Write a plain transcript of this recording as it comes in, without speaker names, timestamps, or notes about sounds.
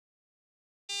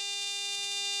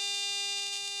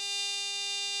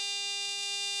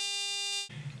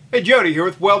Hey, Jody here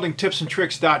with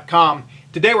weldingtipsandtricks.com.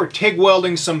 Today we're TIG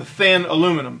welding some thin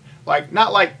aluminum.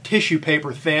 Not like tissue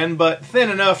paper thin, but thin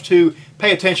enough to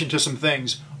pay attention to some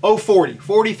things. 40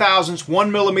 thousandths,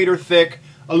 1 millimeter thick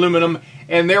aluminum,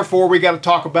 and therefore we got to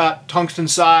talk about tungsten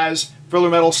size, filler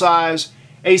metal size,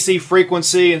 AC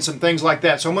frequency, and some things like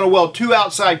that. So I'm going to weld two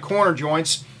outside corner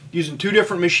joints using two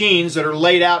different machines that are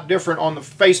laid out different on the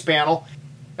face panel.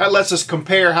 That lets us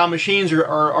compare how machines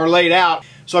are laid out.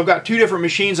 So I've got two different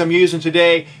machines I'm using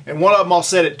today, and one of them I'll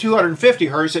set at 250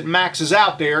 Hertz. It maxes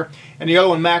out there, and the other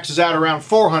one maxes out around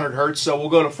 400 Hertz. So we'll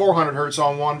go to 400 Hertz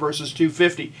on one versus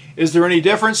 250. Is there any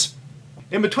difference?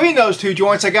 In between those two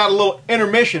joints, I got a little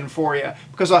intermission for you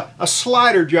because a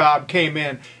slider job came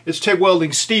in. It's TIG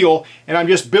welding steel, and I'm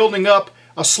just building up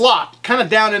a slot kind of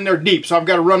down in there deep. So I've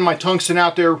got to run my tungsten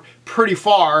out there pretty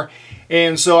far,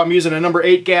 and so I'm using a number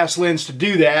 8 gas lens to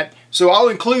do that. So I'll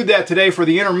include that today for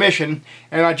the intermission,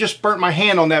 and I just burnt my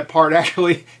hand on that part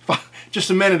actually just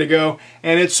a minute ago,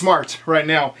 and it's smart right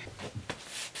now.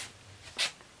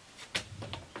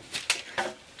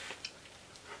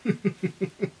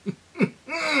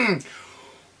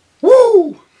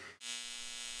 Woo!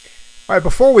 Alright,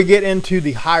 before we get into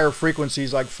the higher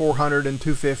frequencies like 400 and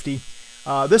 250,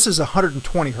 this is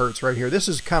 120 Hertz right here. This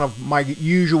is kind of my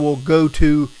usual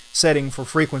go-to setting for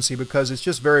frequency because it's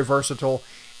just very versatile.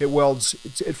 It welds,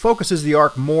 it focuses the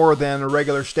arc more than a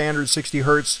regular standard 60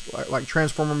 Hertz like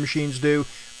transformer machines do,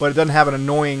 but it doesn't have an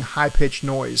annoying high-pitched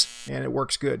noise, and it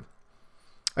works good.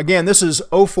 Again, this is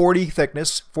 040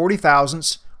 thickness, 40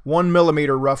 thousandths, 1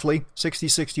 millimeter roughly,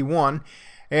 60-61,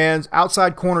 and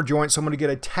outside corner joint, so I'm going to get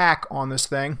a tack on this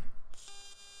thing.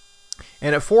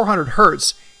 And at 400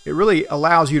 Hertz, it really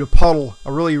allows you to puddle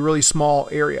a really small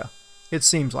area. It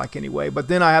seems like anyway. But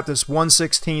then I have this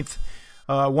 1/16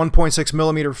 1.6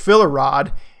 millimeter filler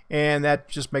rod, and that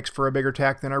just makes for a bigger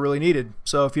tack than I really needed.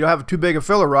 So if you don't have too big a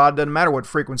filler rod, doesn't matter what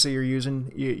frequency you're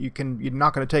using, you're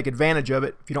not going to take advantage of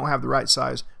it if you don't have the right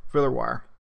size filler wire.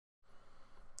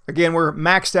 Again, we're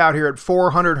maxed out here at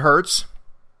 400 Hertz.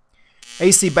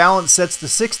 AC balance sets to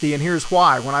 60, and here's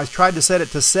why. When I tried to set it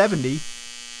to 70,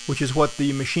 which is what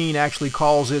the machine actually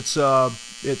calls its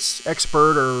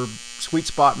expert or sweet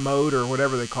spot mode or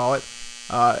whatever they call it,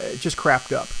 it just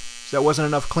crapped up. So that wasn't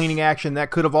enough cleaning action.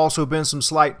 That could have also been some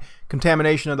slight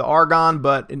contamination of the argon,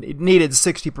 but it needed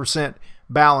 60%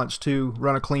 balance to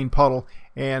run a clean puddle,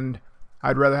 and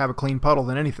I'd rather have a clean puddle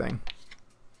than anything.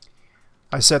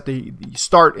 I set the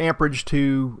start amperage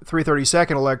to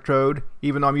 3/32 electrode,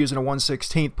 even though I'm using a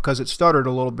 1/16 because it stuttered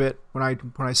a little bit when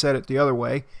I set it the other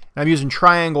way. And I'm using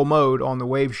triangle mode on the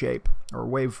wave shape, or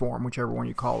waveform, whichever one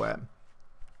you call that.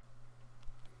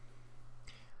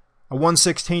 A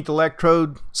 1/16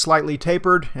 electrode, slightly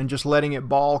tapered, and just letting it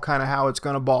ball kind of how it's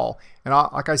going to ball. And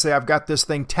like I say, I've got this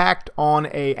thing tacked on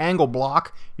a angle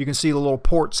block. You can see the little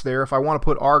ports there. If I want to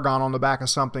put argon on the back of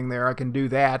something there, I can do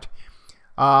that.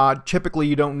 Typically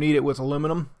you don't need it with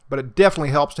aluminum, but it definitely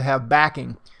helps to have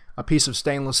backing. A piece of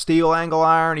stainless steel angle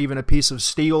iron, even a piece of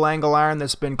steel angle iron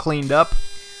that's been cleaned up,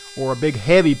 or a big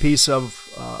heavy piece of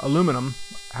aluminum.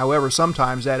 However,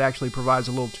 sometimes that actually provides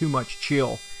a little too much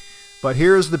chill. But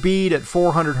here's the bead at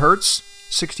 400 Hertz,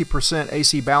 60%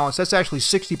 AC balance. That's actually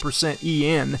 60%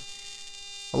 EN.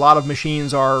 A lot of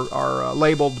machines are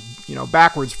labeled,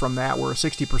 backwards from that, where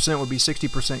 60% would be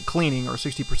 60% cleaning or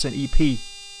 60% EP.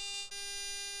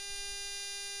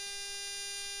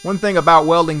 One thing about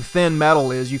welding thin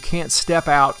metal is you can't step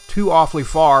out too awfully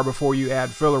far before you add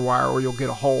filler wire, or you'll get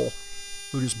a hole.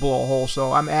 You'll just blow a hole.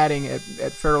 So I'm adding at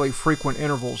fairly frequent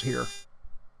intervals here.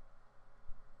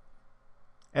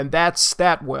 And that's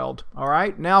that weld.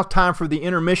 Alright, now time for the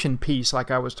intermission piece like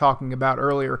I was talking about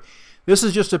earlier. This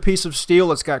is just a piece of steel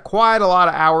that's got quite a lot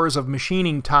of hours of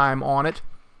machining time on it.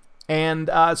 And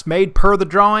it's made per the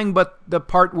drawing, but the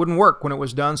part wouldn't work when it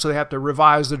was done, so they have to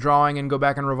revise the drawing and go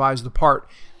back and revise the part.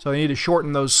 So they need to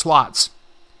shorten those slots.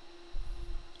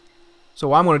 So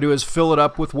what I'm going to do is fill it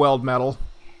up with weld metal.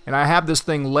 And I have this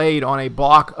thing laid on a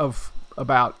block of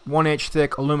about 1 inch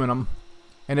thick aluminum.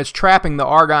 And it's trapping the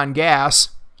argon gas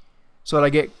so that I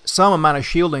get some amount of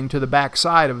shielding to the back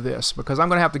side of this, because I'm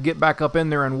going to have to get back up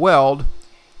in there and weld,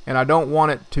 and I don't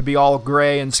want it to be all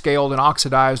gray and scaled and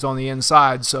oxidized on the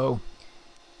inside. So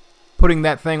putting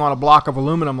that thing on a block of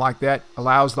aluminum like that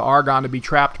allows the argon to be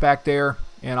trapped back there,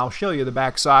 and I'll show you the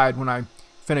back side when I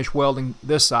finish welding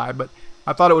this side. But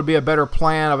I thought it would be a better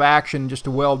plan of action just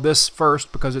to weld this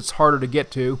first because it's harder to get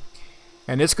to,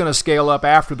 and it's going to scale up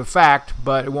after the fact,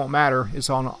 but it won't matter. It's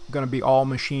going to be all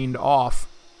machined off.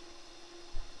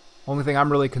 Only thing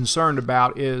I'm really concerned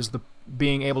about is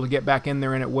being able to get back in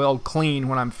there and it weld clean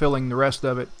when I'm filling the rest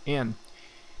of it in.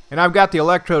 And I've got the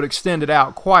electrode extended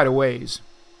out quite a ways,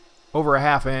 over a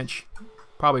 ½ inch,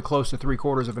 probably close to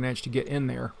 3/4 of an inch to get in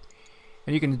there.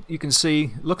 And you can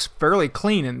see it looks fairly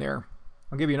clean in there.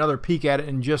 I'll give you another peek at it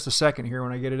in just a second here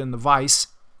when I get it in the vise.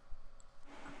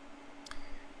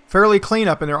 Fairly clean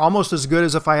up in there, almost as good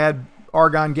as if I had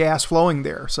argon gas flowing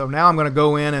there. So now I'm going to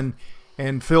go in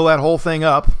and fill that whole thing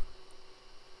up.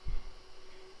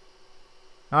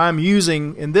 I'm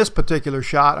using, in this particular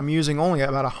shot, I'm using only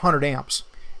about 100 amps.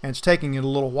 And it's taking it a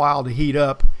little while to heat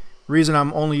up. The reason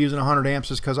I'm only using 100 amps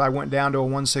is because I went down to a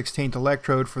 1/16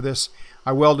 electrode for this.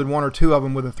 I welded 1 or 2 of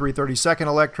them with a 3/32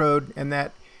 electrode, and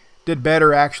that did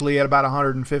better actually at about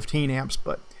 115 amps.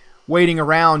 But waiting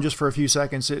around just for a few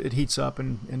seconds, it heats up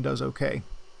and does okay.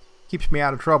 Keeps me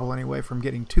out of trouble anyway from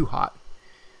getting too hot.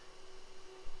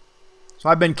 So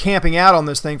I've been camping out on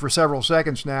this thing for several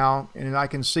seconds now, and I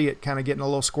can see it kind of getting a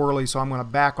little squirrely, so I'm going to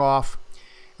back off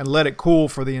and let it cool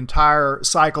for the entire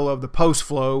cycle of the post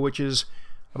flow, which is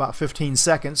about 15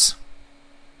 seconds.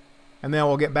 And then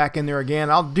we'll get back in there again.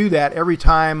 I'll do that every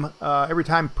time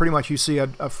pretty much you see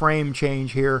a frame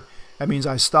change here. That means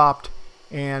I stopped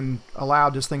and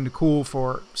allowed this thing to cool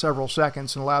for several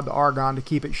seconds and allowed the argon to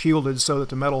keep it shielded so that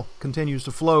the metal continues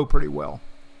to flow pretty well.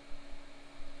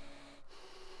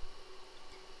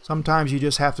 Sometimes you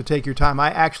just have to take your time. I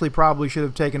actually probably should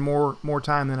have taken more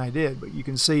time than I did, but you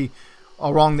can see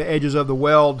along the edges of the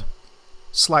weld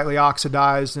slightly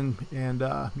oxidized, and you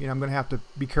know, I'm going to have to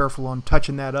be careful on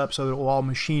touching that up so that it will all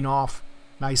machine off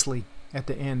nicely at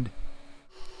the end.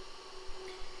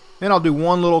 Then I'll do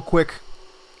one little quick,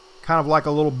 kind of like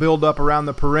a little build up around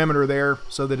the perimeter there,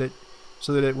 so that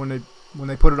when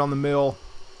they put it on the mill,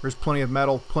 there's plenty of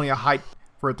metal, plenty of height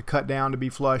for it to cut down to be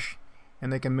flush,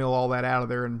 and they can mill all that out of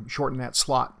there and shorten that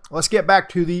slot. Let's get back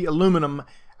to the aluminum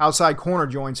outside corner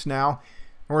joints now.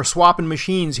 We're swapping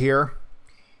machines here,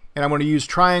 and I'm going to use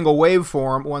triangle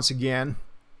waveform once again.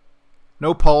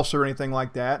 No pulse or anything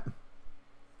like that.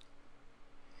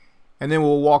 And then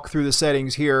we'll walk through the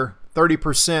settings here.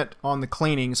 30% on the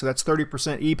cleaning, so that's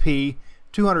 30% EP,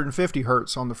 250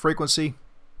 Hertz on the frequency.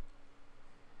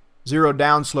 0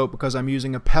 downslope because I'm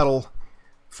using a pedal.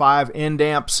 5 end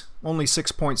amps, only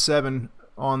 6.7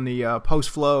 on the post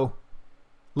flow.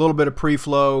 A little bit of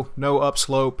pre-flow, no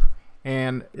upslope.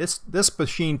 And this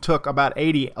machine took about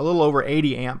a little over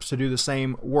 80 amps to do the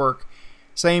same work.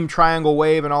 Same triangle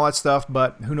wave and all that stuff,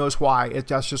 but who knows why.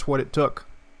 That's just what it took.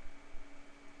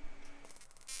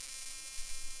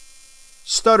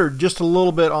 Stuttered just a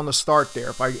little bit on the start there.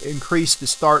 If I increased the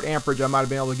start amperage, I might have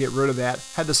been able to get rid of that.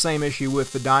 Had the same issue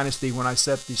with the Dynasty when I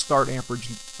set the start amperage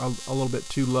a little bit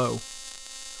too low.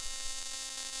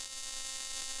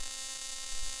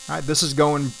 All right, this is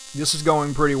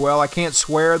going pretty well. I can't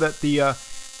swear that the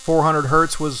 400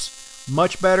 Hertz was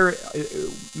much better.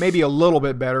 Maybe a little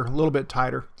bit better, a little bit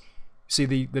tighter. See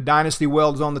the Dynasty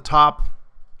weld is on the top.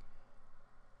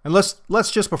 And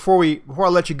let's just before I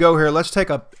let you go here, let's take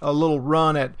a little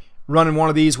run at running one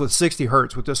of these with 60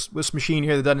 Hertz with this machine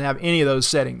here that doesn't have any of those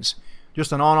settings.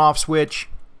 Just an on-off switch.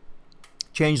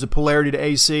 Change the polarity to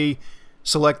AC.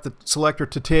 Select the selector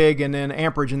to TIG, and then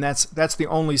amperage, and that's the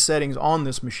only settings on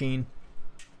this machine.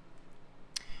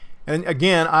 And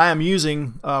again, I am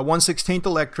using 1/16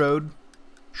 electrode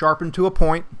sharpened to a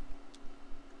point.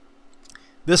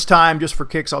 This time, just for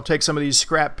kicks, I'll take some of these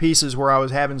scrap pieces where I was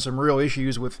having some real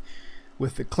issues with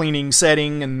the cleaning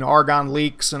setting and argon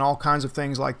leaks and all kinds of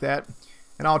things like that,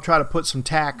 and I'll try to put some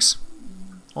tacks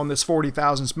on this 40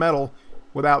 thousandths metal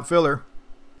without filler.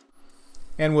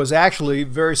 And was actually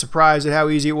very surprised at how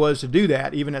easy it was to do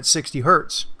that, even at 60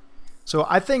 Hertz. So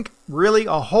I think really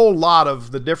a whole lot of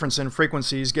the difference in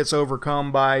frequencies gets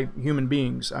overcome by human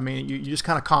beings. I mean, you just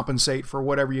kind of compensate for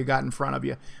whatever you got in front of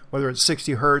you. Whether it's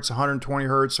 60 Hertz, 120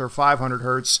 Hertz, or 500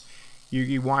 Hertz,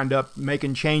 you wind up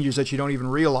making changes that you don't even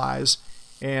realize.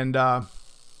 And,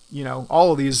 you know,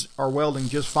 all of these are welding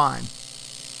just fine.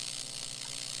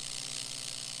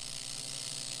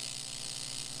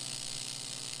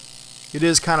 It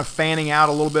is kind of fanning out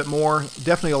a little bit more.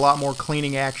 Definitely a lot more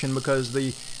cleaning action because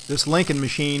this Lincoln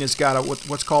machine has got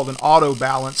what's called an auto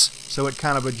balance, so it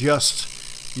kind of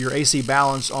adjusts your AC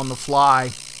balance on the fly.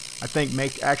 I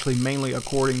think actually mainly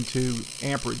according to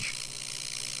amperage.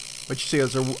 But you see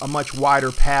there's a much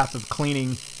wider path of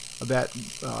cleaning of that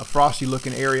frosty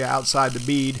looking area outside the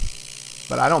bead.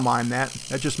 But I don't mind that.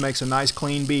 That just makes a nice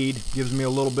clean bead. Gives me a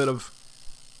little bit of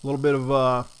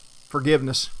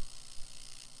forgiveness.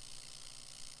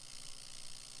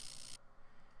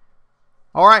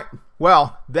 All right,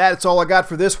 well, that's all I got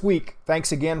for this week.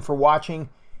 Thanks again for watching.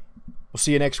 We'll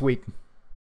see you next week.